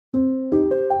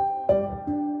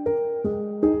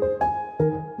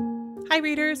Hi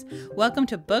readers, welcome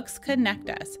to Books Connect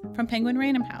Us from Penguin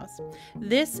Random House.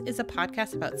 This is a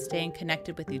podcast about staying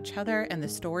connected with each other and the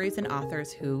stories and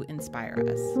authors who inspire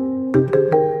us.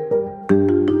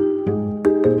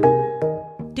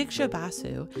 Diksha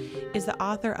Basu is the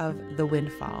author of The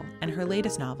Windfall and her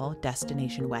latest novel,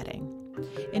 Destination Wedding.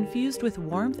 Infused with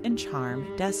warmth and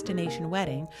charm, Destination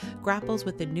Wedding grapples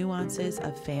with the nuances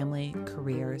of family,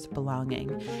 careers,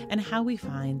 belonging, and how we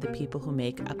find the people who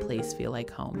make a place feel like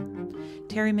home.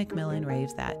 Terry McMillan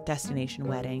raves that Destination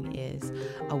Wedding is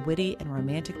a witty and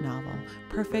romantic novel,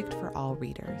 perfect for all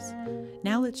readers.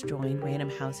 Now let's join Random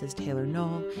House's Taylor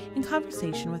Knoll in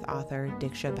conversation with author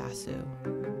Diksha Basu.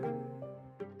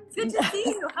 Good to see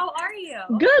you. How are you?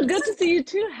 Good to see you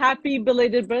too. Happy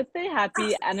belated birthday.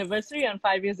 Happy anniversary on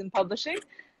 5 years in publishing.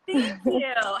 Thank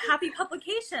you. Happy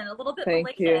publication. A little bit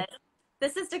Thank belated. you.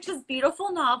 This is Diksha's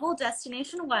beautiful novel,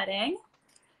 Destination Wedding.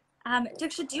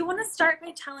 Diksha, do you want to start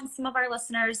by telling some of our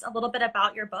listeners a little bit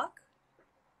about your book?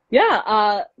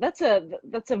 Yeah, that's a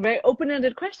very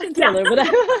open-ended question, Taylor,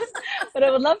 but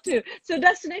I would love to. So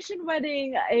Destination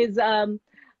Wedding is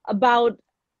about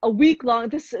a week long.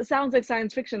 This sounds like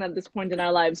science fiction at this point in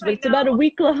our lives, but it's about a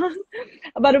week long,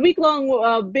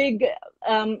 big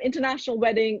international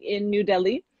wedding in New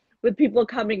Delhi with people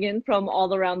coming in from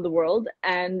all around the world.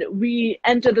 And we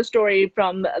enter the story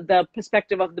from the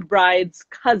perspective of the bride's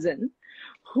cousin,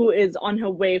 who is on her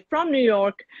way from New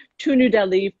York to New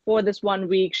Delhi for this 1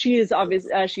 week. She is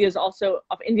also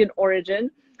of Indian origin.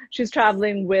 She's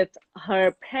traveling with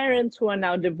her parents who are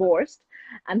now divorced,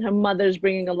 and her mother's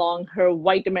bringing along her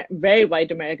very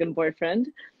white American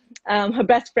boyfriend. Her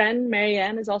best friend,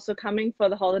 Marianne, is also coming for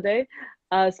the holiday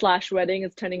 / wedding.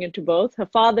 It's turning into both. Her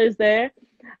father's there,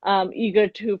 eager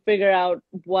to figure out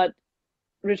what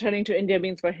returning to India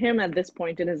means for him at this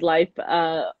point in his life,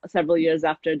 several years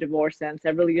after divorce and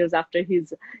several years after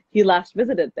he last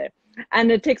visited there.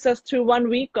 And it takes us through 1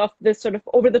 week of this sort of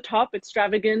over-the-top,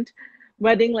 extravagant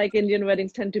wedding like Indian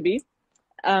weddings tend to be.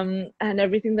 And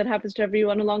everything that happens to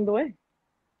everyone along the way.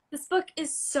 This book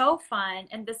is so fun,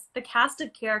 and the cast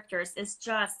of characters is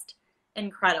just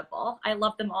incredible. I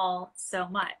love them all so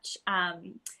much.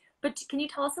 But can you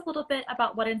tell us a little bit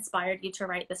about what inspired you to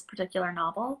write this particular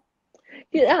novel?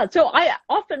 Yeah, so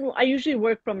I usually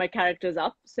work from my characters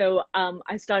up. So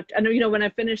I know, when I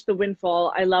finished The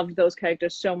Windfall, I loved those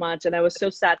characters so much, and I was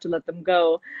so sad to let them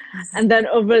go. And then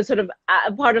over sort of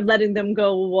part of letting them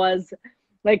go was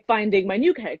like finding my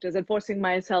new characters and forcing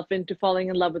myself into falling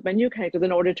in love with my new characters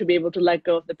in order to be able to let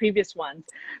go of the previous ones.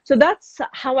 So that's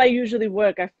how I usually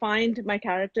work. I find my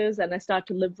characters and I start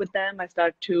to live with them. I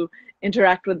start to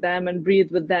interact with them and breathe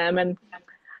with them. And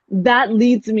that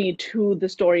leads me to the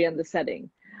story and the setting.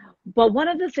 But one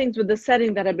of the things with the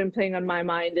setting that had been playing on my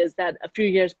mind is that a few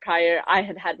years prior, I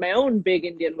had my own big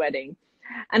Indian wedding.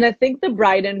 And I think the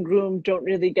bride and groom don't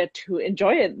really get to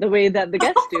enjoy it the way that the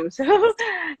guests do. So,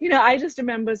 I just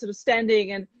remember sort of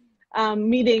standing and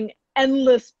meeting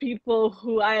endless people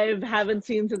who I haven't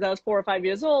seen since I was 4 or 5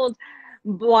 years old,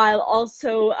 while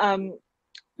also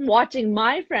watching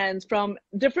my friends from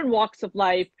different walks of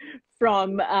life,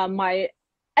 from my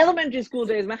elementary school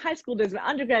days, my high school days, my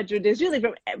undergraduate days, really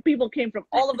people came from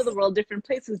all over the world, different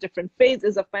places, different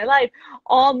phases of my life,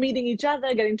 all meeting each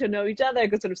other, getting to know each other. I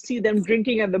could sort of see them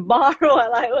drinking at the bar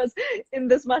while I was in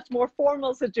this much more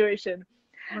formal situation.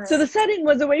 Right. So the setting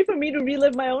was a way for me to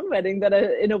relive my own wedding that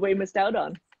I, in a way, missed out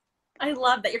on. I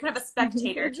love that. You're kind of a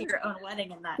spectator to your own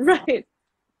wedding in that right. sense.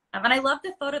 And I love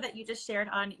the photo that you just shared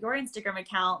on your Instagram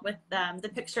account with the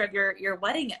picture of your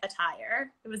wedding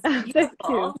attire. It was beautiful. Thank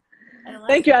you.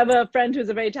 Thank you. I have a friend who's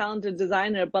a very talented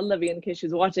designer, Pallavi, in case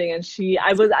she's watching, and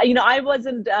I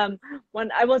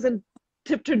wasn't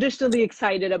traditionally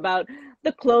excited about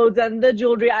the clothes and the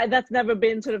jewelry. That's never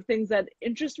been sort of things that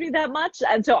interest me that much.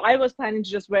 And so I was planning to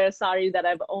just wear a sari that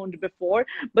I've owned before.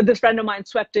 But this friend of mine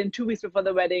swept in 2 weeks before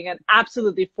the wedding and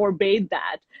absolutely forbade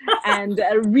that. And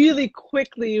really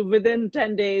quickly, within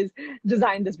 10 days,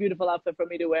 designed this beautiful outfit for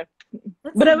me to wear.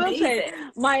 But I will say,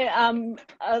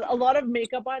 a lot of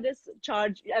makeup artists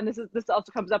charge, and this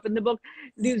also comes up in the book,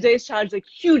 these days charge like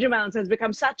huge amounts. It's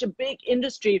become such a big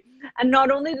industry. And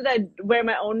not only did I wear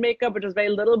my own makeup, which was very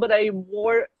little, but I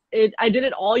did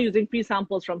it all using free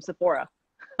samples from Sephora.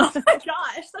 Oh my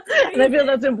gosh, that's amazing. And I feel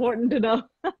that's important to know.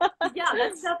 Yeah,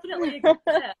 that's definitely a good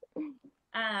tip.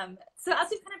 So as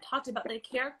we've kind of talked about, the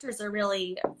characters are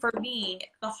really, for me,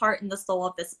 the heart and the soul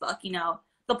of this book.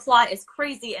 The plot is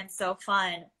crazy and so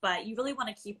fun, but you really want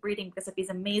to keep reading because of these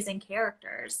amazing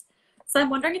characters. So I'm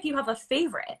wondering if you have a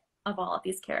favorite of all of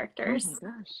these characters? Oh my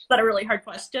gosh. Is that a really hard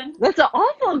question? That's an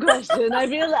awful question. I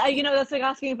feel like, that's like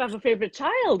asking if I have a favorite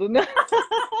child. No,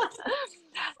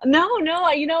 and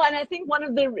I think one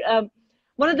of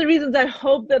the reasons I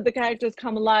hope that the characters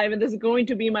come alive, and this is going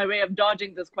to be my way of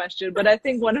dodging this question, but I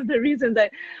think one of the reasons I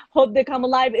hope they come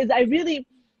alive is I really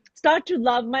start to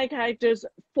love my characters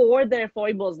for their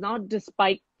foibles, not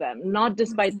despite them, not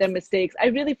despite their mistakes. I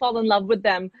really fall in love with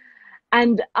them.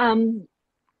 And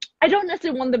I don't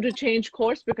necessarily want them to change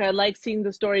course because I like seeing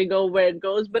the story go where it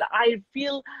goes, but I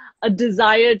feel a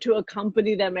desire to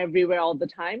accompany them everywhere all the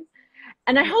time.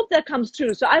 And I hope that comes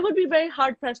true. So I would be very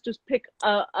hard pressed to pick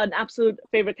an absolute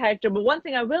favorite character. But one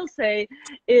thing I will say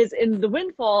is in The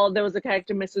Windfall, there was a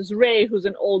character, Mrs. Ray, who's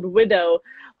an old widow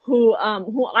who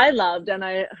I loved. And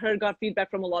I got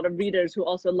feedback from a lot of readers who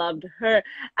also loved her.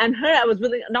 And her, I was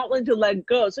not willing to let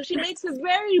go. So she makes a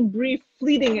very brief,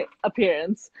 fleeting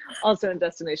appearance also in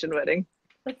Destination Wedding.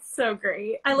 That's so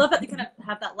great. I love that they kind of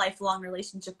have that lifelong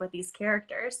relationship with these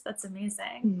characters. That's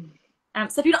amazing.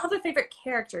 So if you don't have a favorite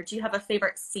character, do you have a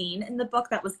favorite scene in the book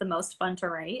that was the most fun to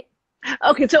write?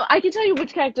 Okay, so I can tell you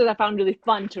which characters I found really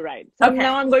fun to write. So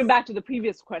now I'm going back to the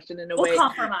previous question in a way.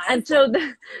 Compromise. And so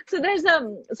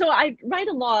I write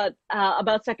a lot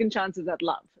about second chances at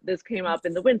love. This came up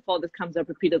in The Windfall. This comes up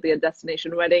repeatedly at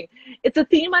Destination Wedding. It's a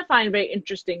theme I find very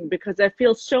interesting because I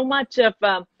feel so much of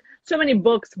so many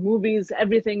books, movies,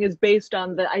 everything is based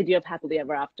on the idea of happily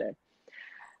ever after.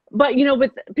 But,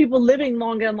 with people living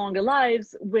longer and longer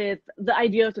lives, with the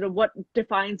idea of sort of what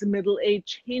defines middle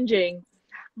age changing,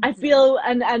 I feel,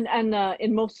 and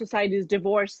in most societies,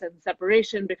 divorce and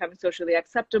separation becoming socially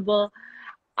acceptable,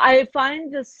 I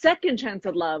find the second chance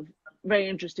at love very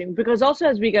interesting because also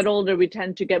as we get older, we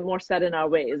tend to get more set in our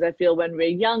ways. I feel when we're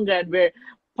younger and we're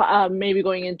maybe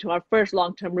going into our first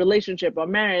long-term relationship or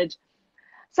marriage,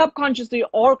 subconsciously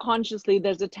or consciously,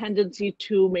 there's a tendency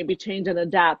to maybe change and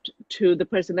adapt to the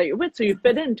person that you're with so you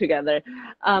fit in together.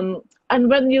 And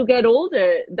when you get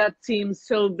older, that seems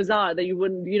so bizarre that you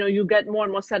wouldn't, you get more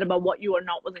and more set about what you are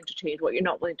not willing to change, what you're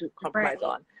not willing to compromise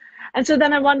on. And so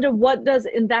then I wonder,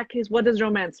 in that case, what does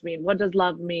romance mean? What does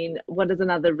love mean? What does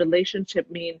another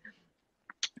relationship mean?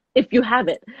 If you have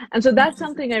it. And so that's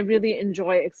something I really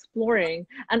enjoy exploring.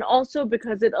 And also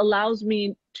because it allows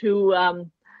me to,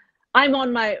 I'm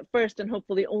on my first and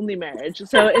hopefully only marriage.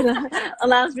 So it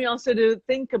allows me also to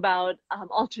think about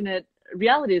alternate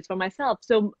realities for myself.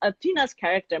 So Tina's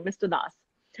character, Mr. Das,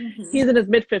 he's in his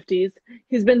mid-50s.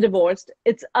 He's been divorced.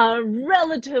 It's a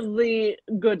relatively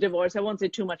good divorce. I won't say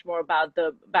too much more about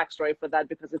the backstory for that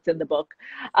because it's in the book.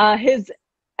 His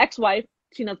ex-wife,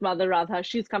 Tina's mother, Radha,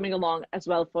 she's coming along as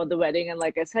well for the wedding. And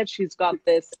like I said, she's got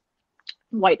this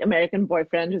white American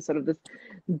boyfriend who's sort of this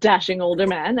dashing older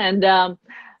man. And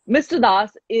Mr.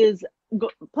 Das is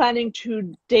planning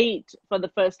to date for the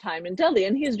first time in Delhi,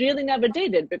 and he's really never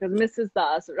dated because Mrs.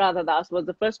 Das, Radha Das, was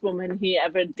the first woman he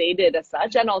ever dated as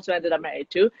such, and also ended up married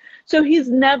to. So he's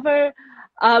never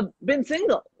been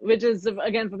single, which is,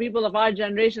 again, for people of our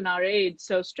generation, our age,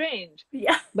 so strange.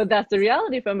 Yeah. But that's the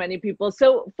reality for many people.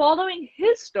 So following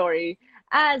his story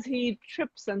as he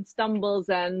trips and stumbles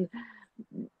and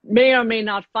may or may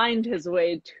not find his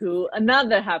way to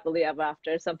another happily ever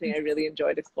after, something I really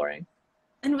enjoyed exploring.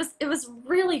 And it was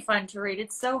really fun to read.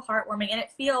 It's so heartwarming and it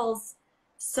feels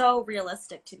so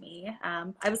realistic to me.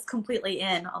 I was completely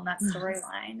in on that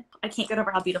storyline. I can't get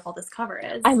over how beautiful this cover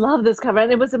is. I love this cover,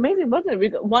 and it was amazing, wasn't it? We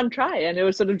got one try and it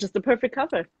was sort of just the perfect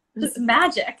cover. Just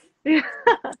magic. Yeah.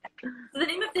 So the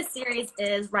name of this series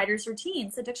is Writer's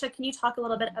Routine. So Diksha, can you talk a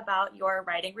little bit about your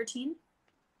writing routine?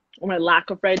 Or my lack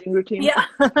of writing routine. Yeah,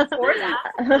 or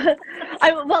that.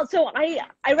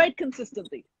 I write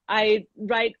consistently. I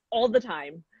write all the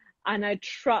time, and I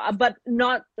try, but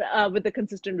not with a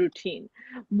consistent routine.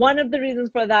 One of the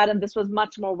reasons for that, and this was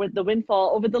much more with The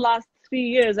Windfall, over the last 3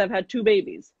 years, I've had 2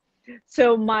 babies.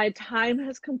 So my time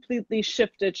has completely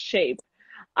shifted shape.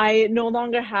 I no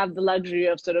longer have the luxury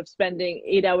of sort of spending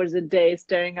 8 hours a day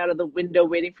staring out of the window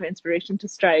waiting for inspiration to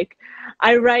strike.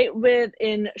 I write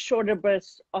in shorter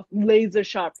bursts of laser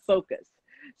sharp focus.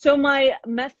 So my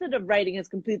method of writing has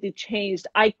completely changed.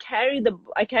 I carried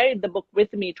the book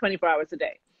with me 24 hours a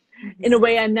day. In a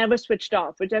way I never switched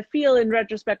off, which I feel in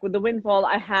retrospect with The Windfall,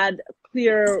 I had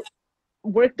clear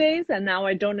work days, and now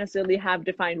I don't necessarily have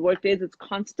defined work days. It's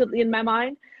constantly in my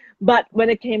mind. But when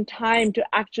it came time to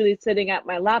actually sitting at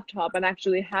my laptop and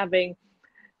actually having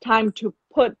time to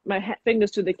put my fingers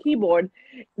to the keyboard,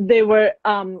 they were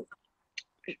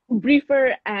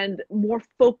briefer and more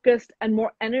focused and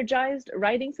more energized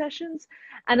writing sessions.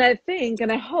 And I think,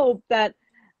 and I hope that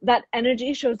that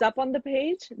energy shows up on the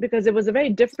page because it was a very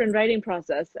different writing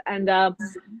process. And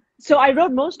So I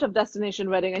wrote most of Destination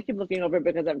Wedding. I keep looking over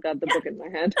because I've got the book in my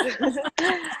hand.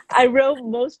 I wrote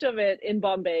most of it in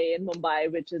Bombay, in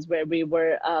Mumbai, which is where we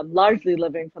were largely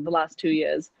living for the last 2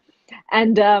 years.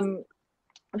 And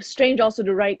it was strange also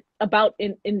to write about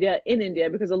in India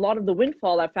because a lot of the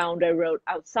Windfall I found I wrote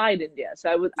outside India.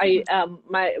 So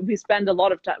we spend a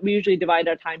lot of time. We usually divide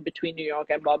our time between New York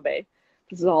and Bombay.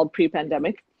 This is all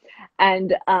pre-pandemic,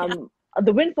 and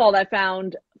the Windfall I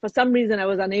found, for some reason, I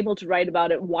was unable to write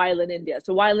about it while in India.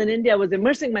 So while in India, I was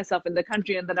immersing myself in the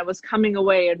country, and then I was coming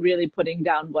away and really putting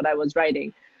down what I was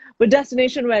writing. With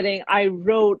Destination Wedding, I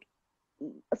wrote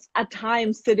at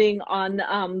times sitting on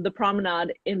the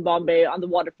promenade in Bombay on the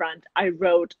waterfront. I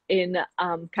wrote in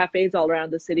cafes all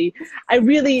around the city. I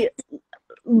really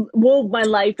wove my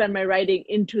life and my writing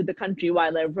into the country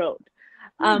while I wrote.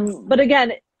 But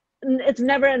again, it's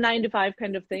never a 9 to 5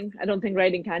 kind of thing. I don't think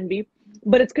writing can be,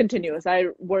 but it's continuous. I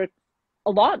work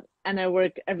a lot and I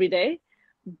work every day,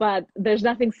 but there's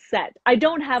nothing set. I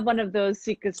don't have one of those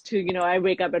secrets to, I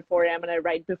wake up at 4 a.m. and I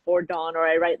write before dawn, or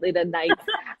I write late at night.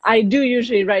 I do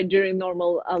usually write during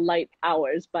normal light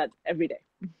hours, but every day.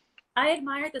 I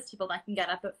admire those people that can get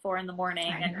up at 4 a.m.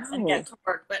 and get to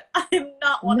work, but I'm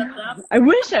not one of them. I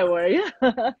wish I were, yeah.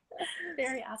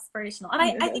 Very aspirational.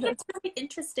 And I think it's really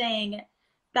interesting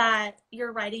that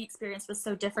your writing experience was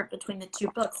so different between the two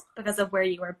books because of where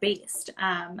you were based.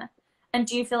 And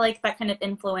do you feel like that kind of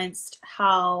influenced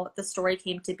how the story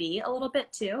came to be a little bit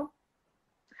too?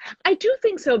 I do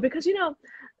think so, because,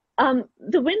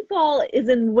 the Windfall is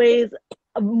in ways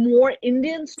a more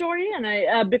Indian story,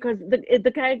 and because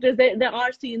the characters, there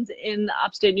are scenes in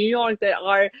upstate New York,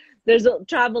 there's a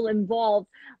travel involved,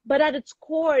 but at its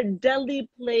core, Delhi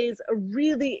plays a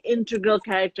really integral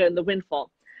character in the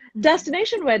Windfall.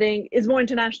 Destination Wedding is more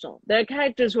international. There are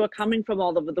characters who are coming from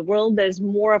all over the world. There's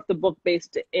more of the book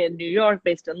based in New York,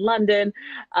 based in London,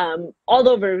 all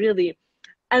over really.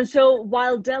 And so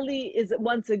while Delhi is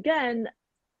once again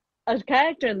a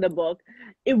character in the book,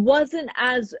 it wasn't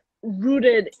as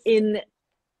rooted in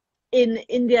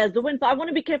India as the Windfall. I want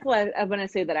to be careful when I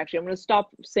say that, actually. I'm going to stop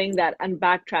saying that and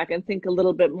backtrack and think a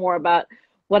little bit more about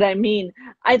what I mean.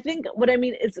 I think what I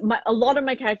mean is a lot of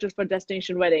my characters for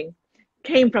Destination Wedding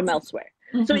came from elsewhere.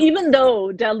 Mm-hmm. So even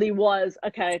though Delhi was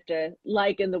a character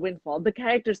like in the Windfall, the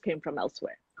characters came from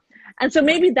elsewhere. And so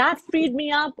maybe that freed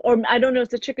me up, or I don't know,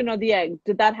 it's the chicken or the egg.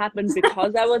 Did that happen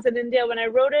because I was in India when I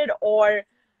wrote it, or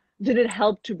did it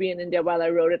help to be in India while I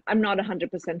wrote it? I'm not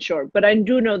 100% sure, but I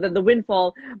do know that the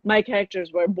Windfall, my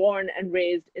characters were born and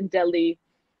raised in Delhi.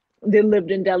 They lived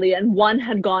in Delhi, and one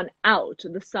had gone out.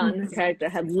 The son character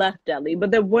had left Delhi, but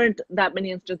there weren't that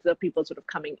many instances of people sort of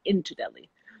coming into Delhi,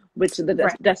 which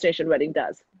the Destination Wedding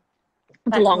does.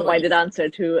 It's a long-winded answer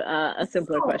to a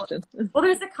simpler question. Well,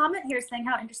 there's a comment here saying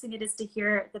how interesting it is to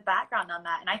hear the background on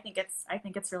that, and I think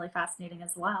it's really fascinating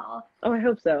as well. Oh, I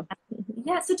hope so.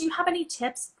 Yeah. So, do you have any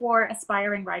tips for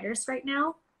aspiring writers right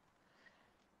now?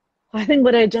 I think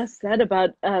what I just said about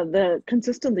the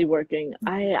consistently working,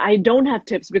 I don't have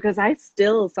tips because I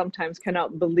still sometimes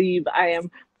cannot believe I am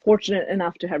fortunate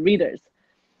enough to have readers.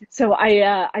 So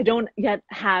I don't yet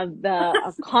have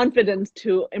the confidence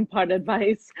to impart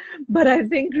advice, but I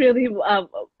think really,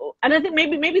 and I think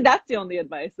maybe that's the only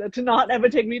advice, to not ever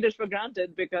take readers for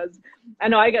granted, because I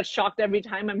know I get shocked every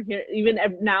time I'm here. Even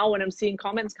now when I'm seeing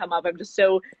comments come up, I'm just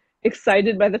so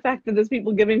excited by the fact that there's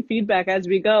people giving feedback as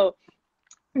we go.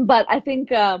 But I think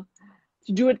to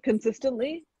do it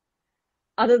consistently.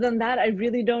 Other than that, I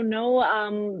really don't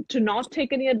know, to not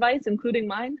take any advice, including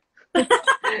mine.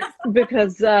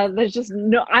 Because there's just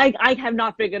no, I have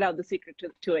not figured out the secret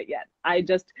to it yet. I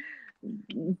just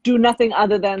do nothing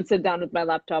other than sit down with my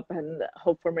laptop and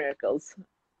hope for miracles.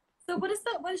 So what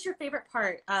is your favorite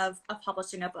part of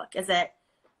publishing a book? Is it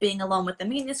being alone with the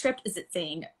manuscript? Is it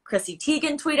seeing Chrissy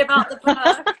Teigen tweet about the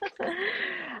book?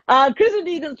 Chrissy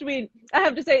Teigen's tweet, I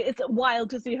have to say, it's wild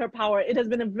to see her power. It has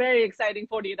been a very exciting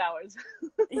 48 hours.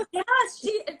 Yeah,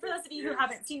 for those of you who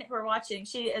haven't seen it, who are watching,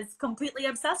 she is completely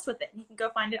obsessed with it. You can go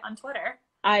find it on Twitter.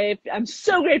 I'm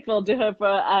so grateful to her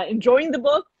for enjoying the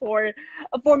book, for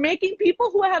making people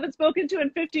who I haven't spoken to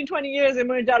in 15, 20 years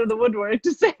emerge out of the woodwork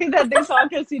to say that they saw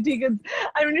Chrissy Teigen's.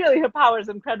 I mean, really, her power is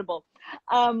incredible.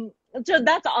 So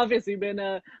that's obviously been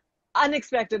a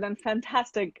unexpected and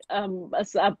fantastic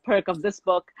perk of this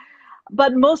book.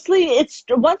 But mostly it's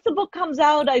once the book comes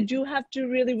out, I do have to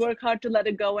really work hard to let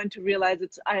it go and to realize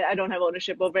I don't have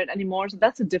ownership over it anymore. So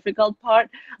that's a difficult part.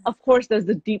 Of course, there's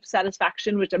the deep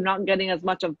satisfaction, which I'm not getting as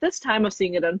much of this time, of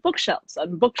seeing it on bookshelves,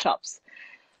 on bookshops.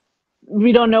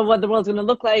 we don't know what the world's going to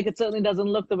look like. It certainly doesn't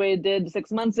look the way it did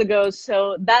 6 months ago.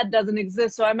 So that doesn't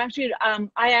exist. So I'm actually,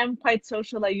 I am quite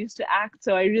social. I used to act.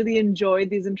 So I really enjoy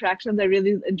these interactions. I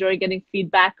really enjoy getting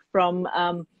feedback from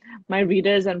my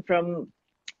readers and from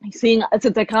seeing,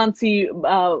 since I can't see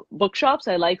bookshops,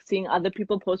 I like seeing other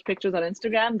people post pictures on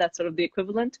Instagram. That's sort of the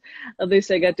equivalent. At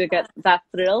least I get to get that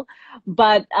thrill.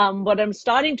 But what I'm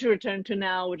starting to return to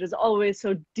now, which is always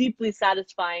so deeply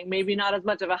satisfying, maybe not as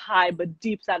much of a high, but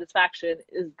deep satisfaction,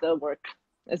 is the work.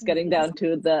 It's getting down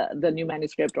to the new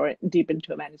manuscript or deep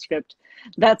into a manuscript.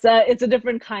 That's it's a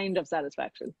different kind of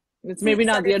satisfaction. It's maybe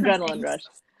not the adrenaline rush.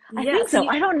 I think so.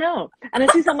 I don't know. And I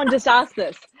see someone just asked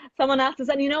this. Someone asked this,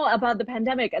 and about the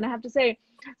pandemic. And I have to say,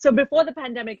 so before the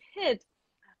pandemic hit,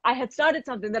 I had started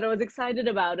something that I was excited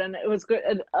about, and it was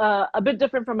a bit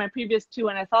different from my previous two.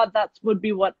 And I thought that would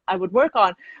be what I would work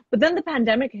on. But then the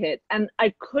pandemic hit, and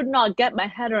I could not get my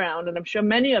head around, and I'm sure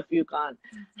many of you can't,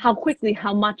 how quickly,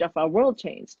 how much of our world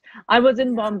changed. I was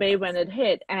in Bombay when it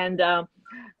hit, and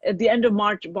at the end of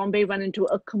March, Bombay went into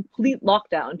a complete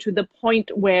lockdown to the point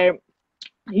where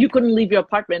you couldn't leave your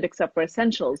apartment except for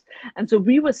essentials. And so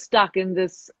we were stuck in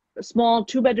this small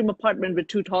 2-bedroom apartment with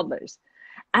 2 toddlers.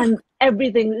 And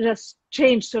everything just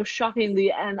changed so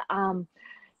shockingly. And,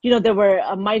 there were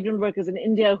migrant workers in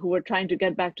India who were trying to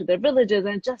get back to their villages,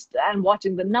 and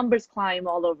watching the numbers climb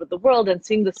all over the world and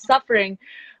seeing the suffering.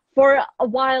 For a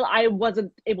while, I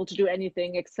wasn't able to do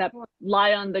anything except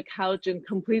lie on the couch in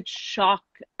complete shock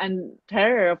and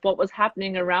terror of what was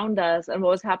happening around us and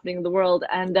what was happening in the world.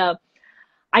 And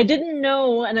I didn't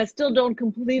know, and I still don't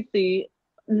completely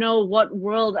know what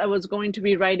world I was going to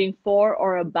be writing for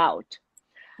or about.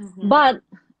 Mm-hmm. But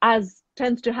as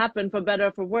tends to happen, for better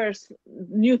or for worse,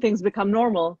 new things become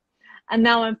normal. And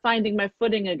now I'm finding my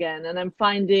footing again, and I'm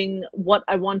finding what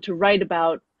I want to write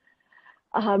about,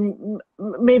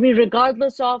 maybe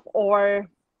regardless of or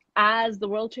as the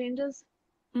world changes.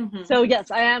 Mm-hmm. So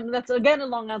yes, I am. That's again a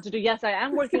long answer to yes, I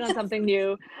am working on something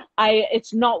new.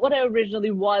 It's not what I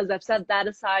originally was. I've set that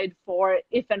aside for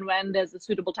if and when there's a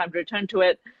suitable time to return to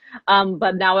it.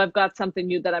 But now I've got something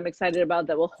new that I'm excited about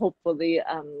that will hopefully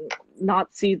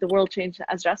not see the world change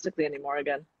as drastically anymore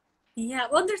again. Yeah,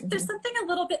 well, there's something a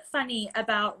little bit funny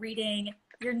about reading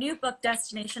your new book,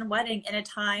 Destination Wedding, in a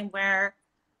time where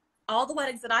all the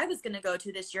weddings that I was going to go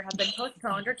to this year have been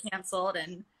postponed or canceled,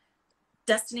 and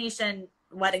destination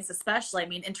weddings especially, I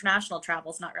mean, international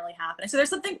travel is not really happening. So there's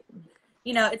something,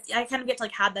 I kind of get to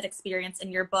have that experience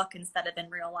in your book instead of in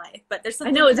real life. But there's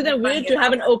something. I know, isn't it weird to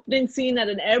have an opening scene at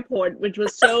an airport, which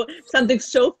was something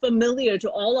so familiar to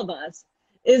all of us,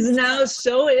 is now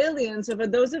so alien. So for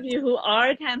those of you who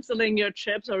are canceling your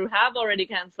trips or who have already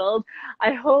canceled,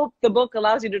 I hope the book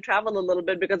allows you to travel a little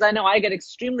bit, because I know I get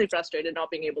extremely frustrated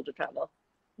not being able to travel.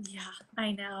 Yeah,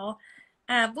 I know.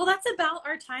 Well, that's about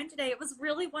our time today. It was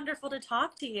really wonderful to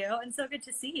talk to you, and so good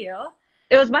to see you.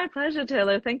 It was my pleasure,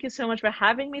 Taylor. Thank you so much for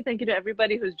having me. Thank you to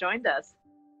everybody who's joined us.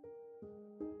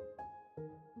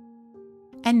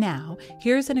 And now,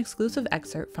 here's an exclusive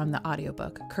excerpt from the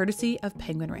audiobook, courtesy of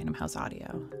Penguin Random House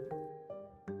Audio.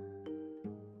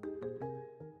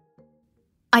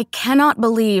 I cannot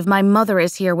believe my mother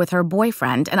is here with her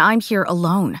boyfriend and I'm here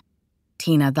alone,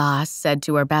 Tina Das said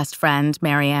to her best friend,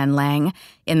 Marianne Lang,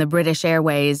 in the British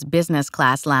Airways business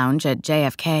class lounge at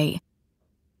JFK.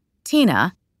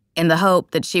 Tina, in the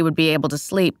hope that she would be able to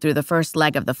sleep through the first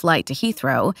leg of the flight to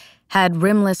Heathrow, had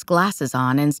rimless glasses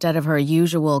on instead of her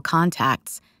usual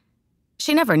contacts.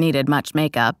 She never needed much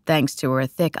makeup thanks to her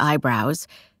thick eyebrows,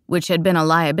 which had been a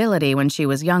liability when she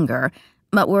was younger,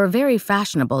 but were very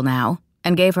fashionable now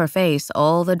and gave her face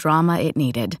all the drama it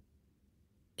needed.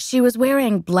 She was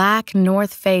wearing black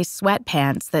North Face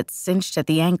sweatpants that cinched at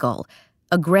the ankle,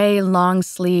 a gray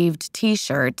long-sleeved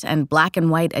t-shirt, and black and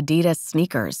white Adidas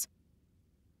sneakers.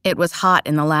 It was hot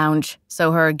in the lounge,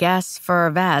 so her Guess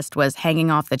fur vest was hanging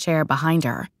off the chair behind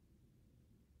her.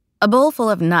 A bowl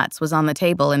full of nuts was on the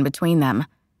table in between them.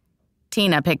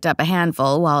 Tina picked up a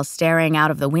handful while staring out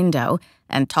of the window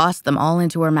and tossed them all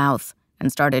into her mouth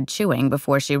and started chewing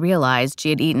before she realized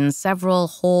she had eaten several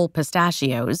whole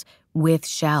pistachios with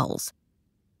shells.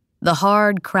 The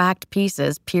hard, cracked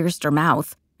pieces pierced her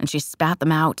mouth, and she spat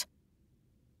them out.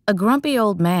 A grumpy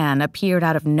old man appeared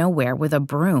out of nowhere with a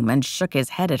broom and shook his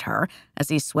head at her as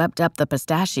he swept up the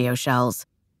pistachio shells.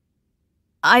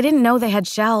 "I didn't know they had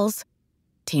shells,"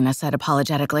 Tina said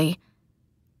apologetically.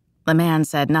 The man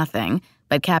said nothing,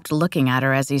 but kept looking at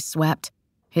her as he swept,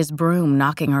 his broom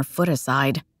knocking her foot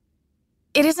aside.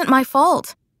 "It isn't my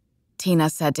fault," Tina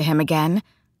said to him again,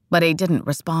 but he didn't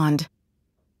respond.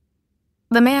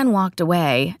 The man walked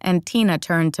away, and Tina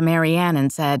turned to Marianne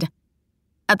and said,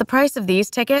 At the price of these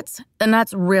tickets, the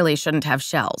nuts really shouldn't have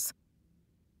shells.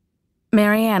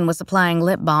 Marianne was applying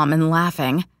lip balm and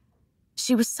laughing.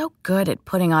 She was so good at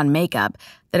putting on makeup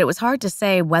that it was hard to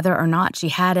say whether or not she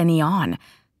had any on,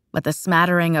 but the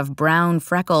smattering of brown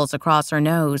freckles across her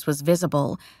nose was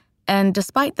visible, and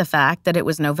despite the fact that it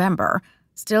was November,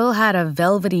 still had a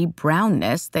velvety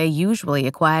brownness they usually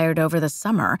acquired over the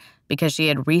summer because she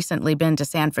had recently been to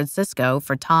San Francisco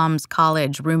for Tom's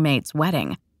college roommate's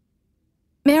wedding.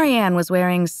 Marianne was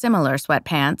wearing similar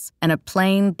sweatpants and a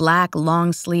plain black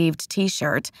long-sleeved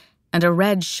t-shirt, and a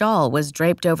red shawl was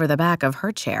draped over the back of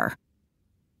her chair.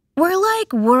 "We're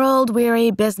like world-weary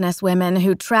businesswomen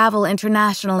who travel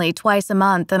internationally twice a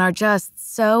month and are just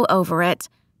so over it,"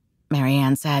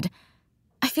 Marianne said.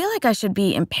 "I feel like I should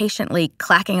be impatiently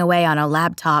clacking away on a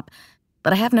laptop,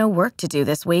 but I have no work to do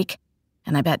this week,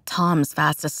 and I bet Tom's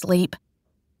fast asleep."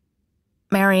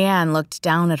 Marianne looked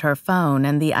down at her phone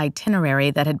and the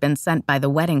itinerary that had been sent by the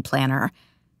wedding planner.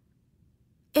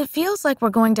 "It feels like we're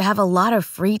going to have a lot of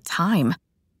free time,"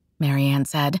 Marianne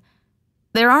said.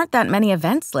 "There aren't that many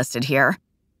events listed here.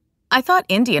 I thought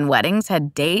Indian weddings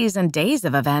had days and days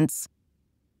of events.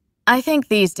 I think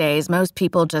these days most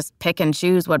people just pick and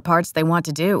choose what parts they want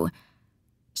to do.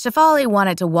 Shefali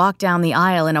wanted to walk down the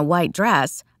aisle in a white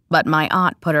dress, but my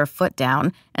aunt put her foot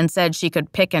down and said she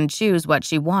could pick and choose what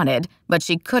she wanted, but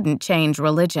she couldn't change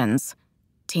religions,"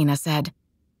 Tina said.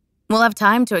 "We'll have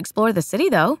time to explore the city,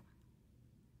 though."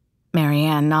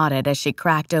 Marianne nodded as she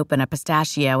cracked open a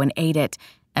pistachio and ate it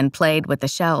and played with the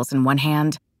shells in one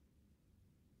hand.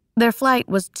 Their flight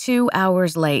was 2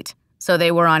 hours late, so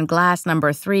they were on glass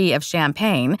number 3 of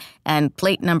champagne and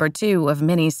plate number 2 of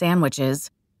mini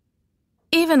sandwiches.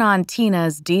 Even on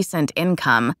Tina's decent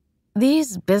income,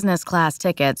 these business-class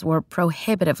tickets were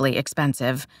prohibitively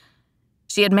expensive.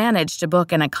 She had managed to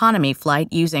book an economy flight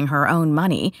using her own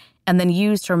money and then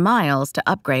used her miles to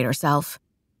upgrade herself.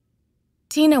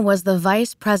 Tina was the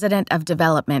vice president of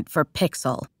development for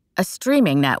Pixel, a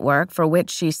streaming network for which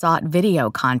she sought video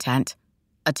content,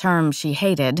 a term she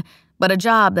hated, but a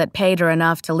job that paid her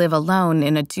enough to live alone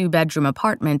in a 2-bedroom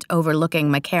apartment overlooking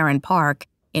McCarran Park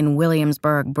in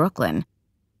Williamsburg, Brooklyn.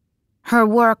 Her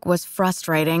work was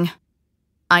frustrating.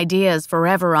 Ideas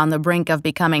forever on the brink of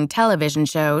becoming television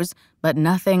shows, but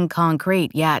nothing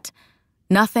concrete yet.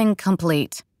 Nothing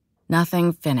complete.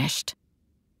 Nothing finished.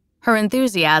 Her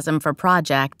enthusiasm for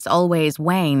projects always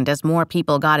waned as more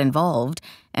people got involved,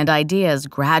 and ideas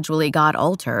gradually got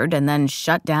altered and then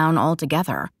shut down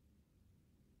altogether.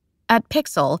 At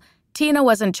Pixel, Tina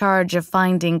was in charge of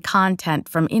finding content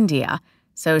from India,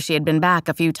 so she had been back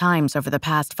a few times over the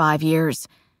past 5 years.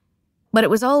 But it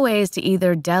was always to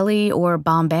either Delhi or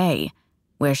Bombay,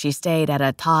 where she stayed at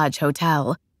a Taj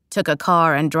hotel, took a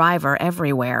car and driver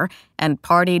everywhere, and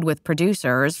partied with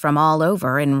producers from all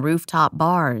over in rooftop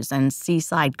bars and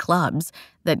seaside clubs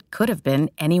that could have been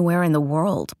anywhere in the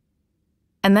world.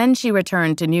 And then she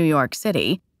returned to New York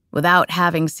City without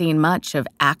having seen much of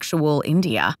actual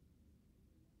India.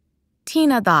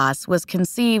 Tina Das was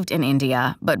conceived in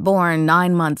India but born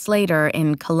 9 months later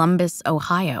in Columbus,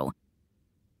 Ohio.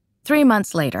 3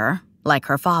 months later, like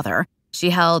her father, she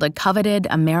held a coveted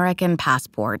American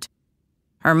passport.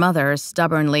 Her mother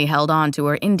stubbornly held on to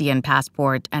her Indian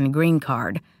passport and green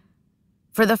card.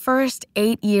 For the first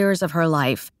 8 years of her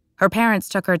life, her parents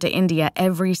took her to India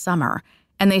every summer,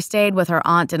 and they stayed with her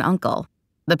aunt and uncle,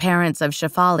 the parents of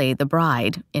Shefali, the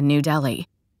bride, in New Delhi.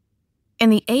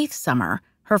 In the 8th summer,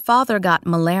 her father got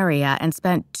malaria and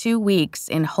spent 2 weeks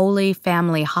in Holy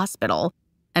Family Hospital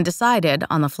and decided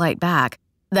on the flight back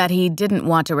that he didn't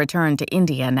want to return to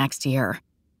India next year.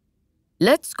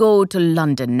 "Let's go to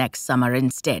London next summer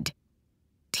instead,"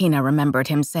 Tina remembered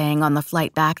him saying on the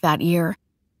flight back that year.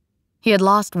 He had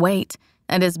lost weight,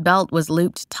 and his belt was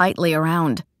looped tightly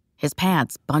around, his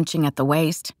pants bunching at the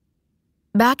waist.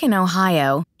 Back in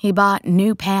Ohio, he bought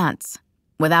new pants,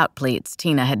 without pleats,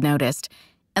 Tina had noticed,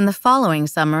 and the following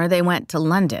summer they went to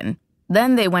London.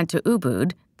 Then they went to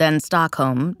Ubud, then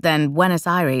Stockholm, then Buenos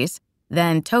Aires,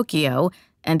 then Tokyo,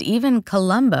 and even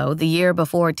Colombo the year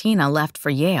before Tina left for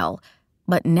Yale,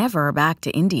 but never back to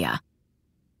India.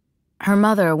 Her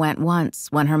mother went once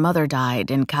when her mother died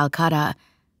in Calcutta,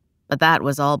 but that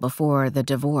was all before the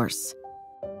divorce.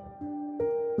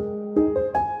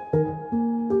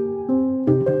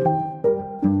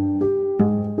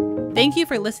 Thank you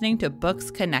for listening to Books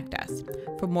Connect Us.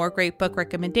 For more great book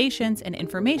recommendations and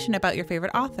information about your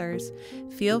favorite authors,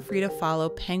 feel free to follow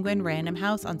Penguin Random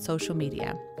House on social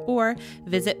media or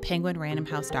visit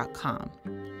penguinrandomhouse.com.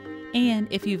 And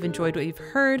if you've enjoyed what you've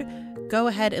heard, go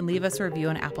ahead and leave us a review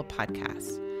on Apple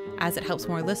Podcasts, as it helps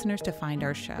more listeners to find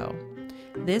our show.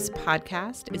 This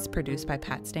podcast is produced by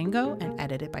Pat Stango and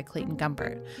edited by Clayton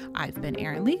Gumbert. I've been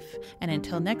Erin Leaf, and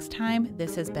until next time,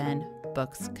 this has been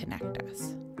Books Connect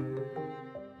Us.